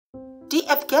The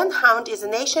Afghan Hound is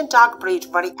an Asian dog breed,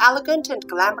 very elegant and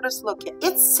glamorous looking.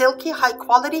 Its silky,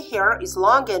 high-quality hair is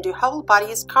long and the whole body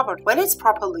is covered. When it's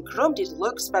properly groomed, it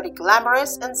looks very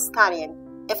glamorous and stunning.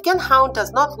 Afghan Hound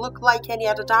does not look like any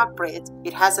other dog breed.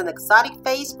 It has an exotic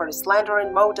face, very slender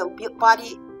and model-built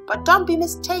body. But don't be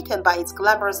mistaken by its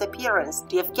glamorous appearance.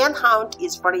 The Afghan Hound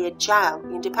is very agile,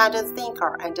 independent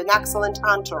thinker, and an excellent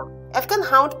hunter. Afghan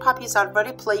Hound puppies are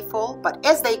very playful, but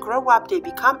as they grow up they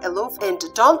become aloof and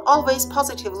don't always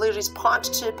positively respond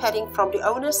to petting from the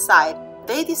owner's side.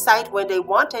 They decide when they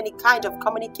want any kind of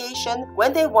communication,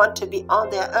 when they want to be on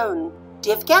their own.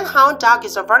 The Afghan Hound dog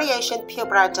is a variation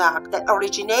purebred dog that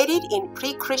originated in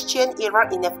pre-Christian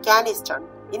era in Afghanistan.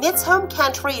 In its home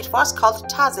country, it was called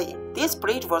Tazi. This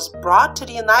breed was brought to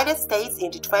the United States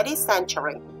in the 20th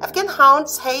century. Afghan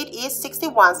Hound's height is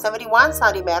 61-71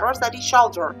 centimeters at the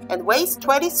shoulder and weighs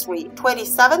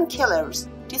 23-27 kilos.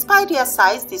 Despite their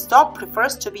size, this dog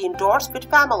prefers to be indoors with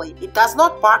family. It does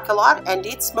not bark a lot and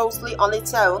eats mostly on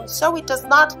its own, so it does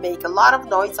not make a lot of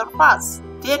noise or fuss.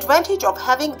 The advantage of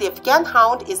having the Afghan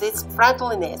Hound is its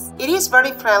friendliness. It is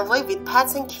very friendly with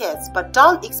pets and kids, but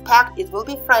don't expect it will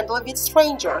be friendly with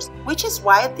strangers, which is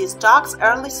why this dog's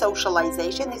early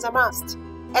socialization is a must.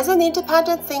 As an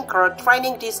independent thinker,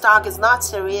 training this dog is not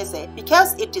so easy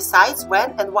because it decides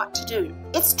when and what to do.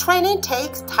 Its training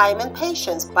takes time and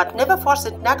patience, but never force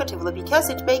it negatively because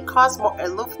it may cause more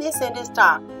aloofness in this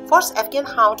dog. Force Afghan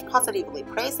Hound positively,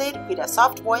 praise it with a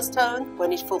soft voice tone.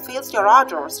 When it fulfills your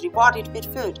orders, reward it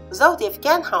with food. Though the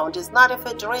Afghan Hound is not a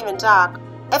food-driven dog,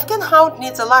 Afghan Hound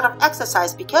needs a lot of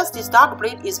exercise because this dog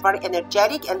breed is very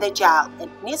energetic and agile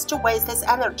and needs to waste its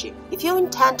energy. If you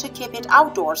intend to keep it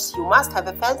outdoors, you must have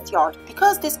a fenced yard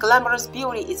because this Glamorous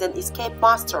Beauty is an escape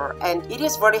master and it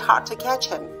is very hard to catch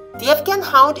him. The Afghan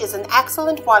Hound is an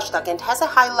excellent watchdog and has a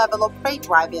high level of prey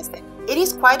drive instinct. It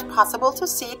is quite possible to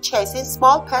see it chasing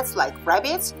small pets like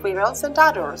rabbits, squirrels, and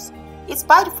others. Its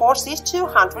bite force is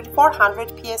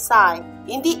 200-400 psi.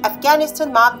 In the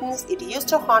Afghanistan mountains, it used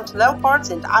to hunt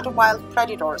leopards and other wild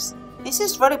predators. This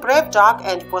is a very brave dog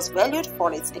and was valued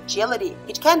for its agility.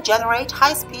 It can generate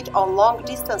high speed on long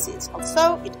distances.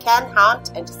 Also, it can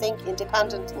hunt and think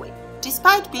independently.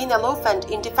 Despite being aloof and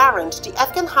indifferent, the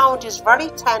Afghan Hound is very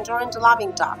tender and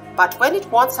loving dog. But when it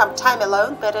wants some time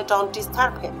alone, better don't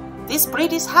disturb him. This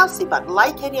breed is healthy, but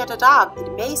like any other dog,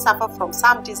 it may suffer from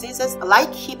some diseases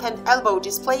like hip and elbow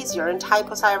dysplasia and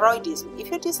hypothyroidism. If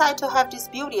you decide to have this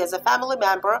beauty as a family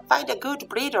member, find a good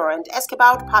breeder and ask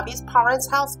about puppy's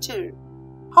parents' health too.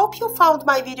 Hope you found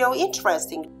my video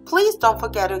interesting. Please don't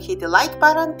forget to hit the like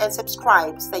button and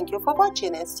subscribe. Thank you for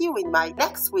watching and see you in my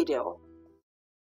next video.